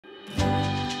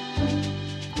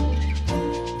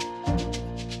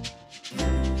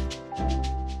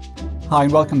Hi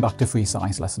and welcome back to Free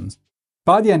Science Lessons.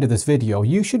 By the end of this video,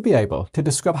 you should be able to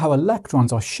describe how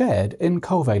electrons are shared in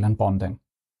covalent bonding.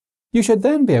 You should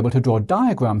then be able to draw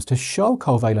diagrams to show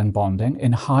covalent bonding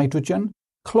in hydrogen,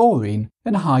 chlorine,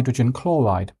 and hydrogen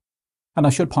chloride. And I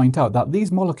should point out that these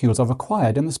molecules are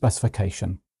required in the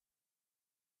specification.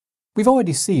 We've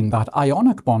already seen that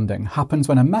ionic bonding happens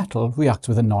when a metal reacts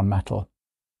with a non-metal.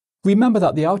 Remember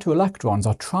that the outer electrons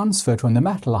are transferred from the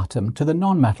metal atom to the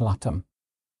non-metal atom.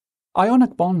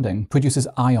 Ionic bonding produces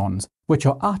ions, which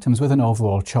are atoms with an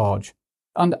overall charge,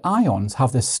 and ions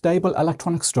have the stable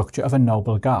electronic structure of a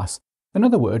noble gas, in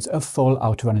other words, a full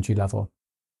outer energy level.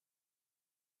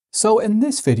 So in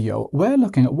this video, we're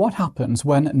looking at what happens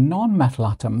when non-metal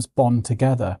atoms bond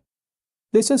together.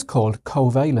 This is called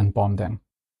covalent bonding.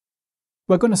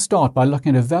 We're going to start by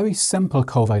looking at a very simple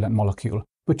covalent molecule,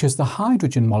 which is the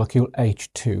hydrogen molecule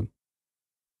H2.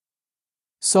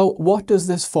 So what does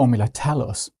this formula tell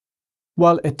us?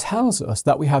 Well, it tells us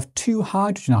that we have two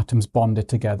hydrogen atoms bonded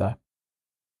together.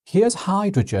 Here's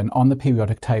hydrogen on the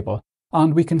periodic table,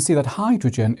 and we can see that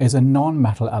hydrogen is a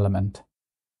non-metal element.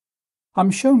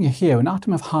 I'm showing you here an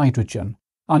atom of hydrogen,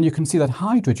 and you can see that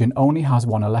hydrogen only has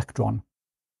one electron.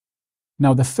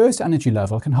 Now, the first energy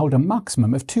level can hold a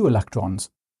maximum of 2 electrons,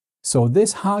 so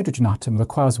this hydrogen atom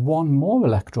requires one more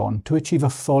electron to achieve a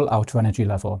full outer energy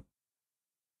level.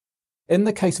 In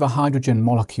the case of a hydrogen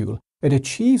molecule, it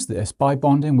achieves this by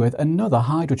bonding with another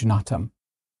hydrogen atom.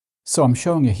 So I'm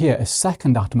showing you here a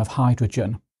second atom of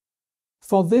hydrogen.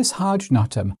 For this hydrogen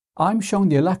atom, I'm showing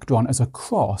the electron as a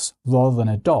cross rather than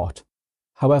a dot.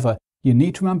 However, you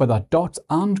need to remember that dots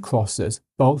and crosses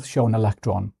both show an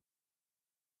electron.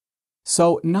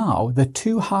 So now the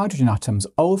two hydrogen atoms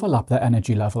overlap their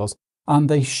energy levels and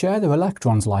they share their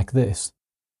electrons like this.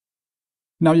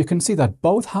 Now you can see that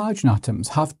both hydrogen atoms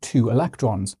have 2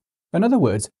 electrons. In other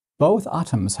words, both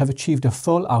atoms have achieved a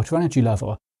full outer energy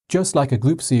level, just like a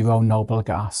group 0 noble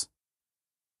gas.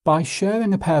 By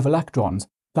sharing a pair of electrons,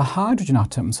 the hydrogen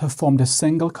atoms have formed a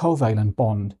single covalent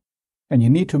bond. And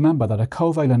you need to remember that a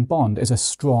covalent bond is a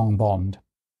strong bond.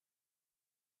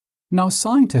 Now,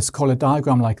 scientists call a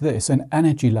diagram like this an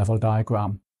energy level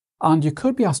diagram, and you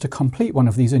could be asked to complete one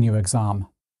of these in your exam.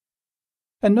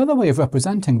 Another way of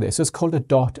representing this is called a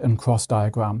dot and cross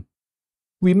diagram.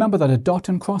 Remember that a dot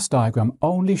and cross diagram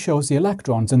only shows the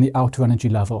electrons in the outer energy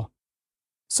level.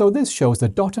 So this shows the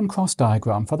dot and cross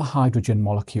diagram for the hydrogen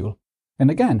molecule. And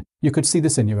again, you could see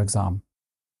this in your exam.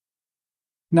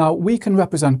 Now, we can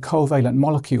represent covalent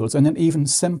molecules in an even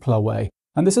simpler way,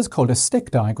 and this is called a stick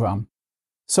diagram.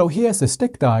 So here's the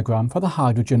stick diagram for the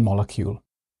hydrogen molecule.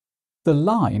 The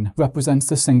line represents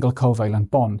the single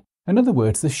covalent bond, in other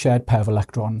words, the shared pair of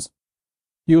electrons.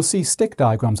 You'll see stick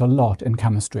diagrams a lot in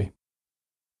chemistry.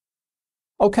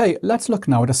 Okay, let's look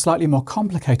now at a slightly more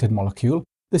complicated molecule.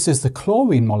 This is the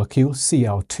chlorine molecule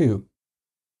Cl2.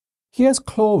 Here's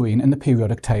chlorine in the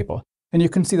periodic table, and you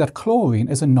can see that chlorine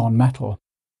is a non-metal.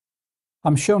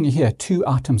 I'm showing you here 2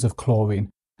 atoms of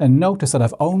chlorine, and notice that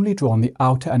I've only drawn the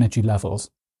outer energy levels.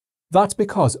 That's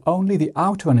because only the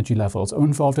outer energy levels are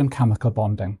involved in chemical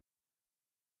bonding.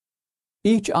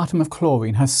 Each atom of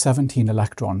chlorine has 17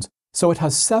 electrons, so it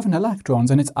has 7 electrons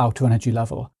in its outer energy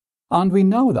level, and we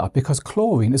know that because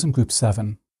chlorine is in group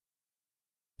 7.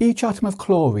 Each atom of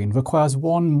chlorine requires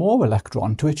one more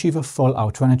electron to achieve a full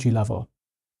outer energy level.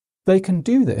 They can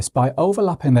do this by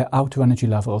overlapping their outer energy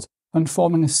levels and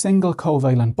forming a single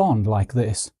covalent bond like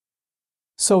this.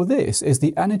 So this is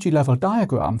the energy level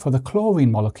diagram for the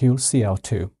chlorine molecule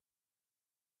Cl2.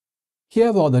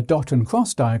 Here are the dot and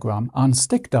cross diagram and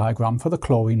stick diagram for the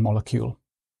chlorine molecule.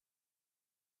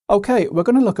 Okay, we're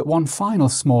going to look at one final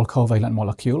small covalent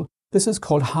molecule. This is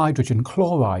called hydrogen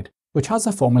chloride, which has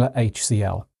the formula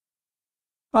HCl.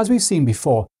 As we've seen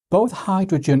before, both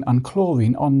hydrogen and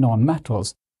chlorine are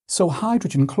non-metals, so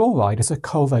hydrogen chloride is a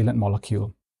covalent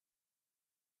molecule.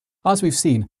 As we've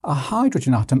seen, a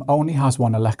hydrogen atom only has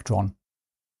 1 electron.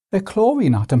 A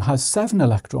chlorine atom has 7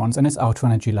 electrons in its outer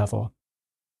energy level.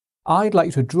 I'd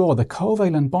like to draw the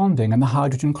covalent bonding in the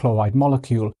hydrogen chloride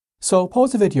molecule, so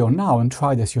pause the video now and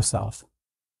try this yourself.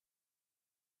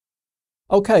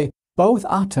 Okay, both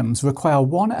atoms require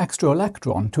 1 extra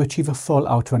electron to achieve a full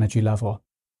outer energy level,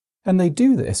 and they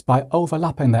do this by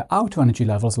overlapping their outer energy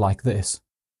levels like this.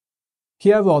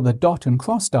 Here are the dot and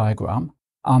cross diagram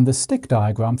and the stick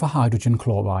diagram for hydrogen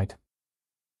chloride.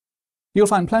 You'll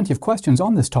find plenty of questions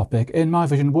on this topic in my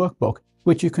Vision workbook,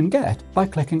 which you can get by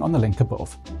clicking on the link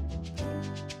above.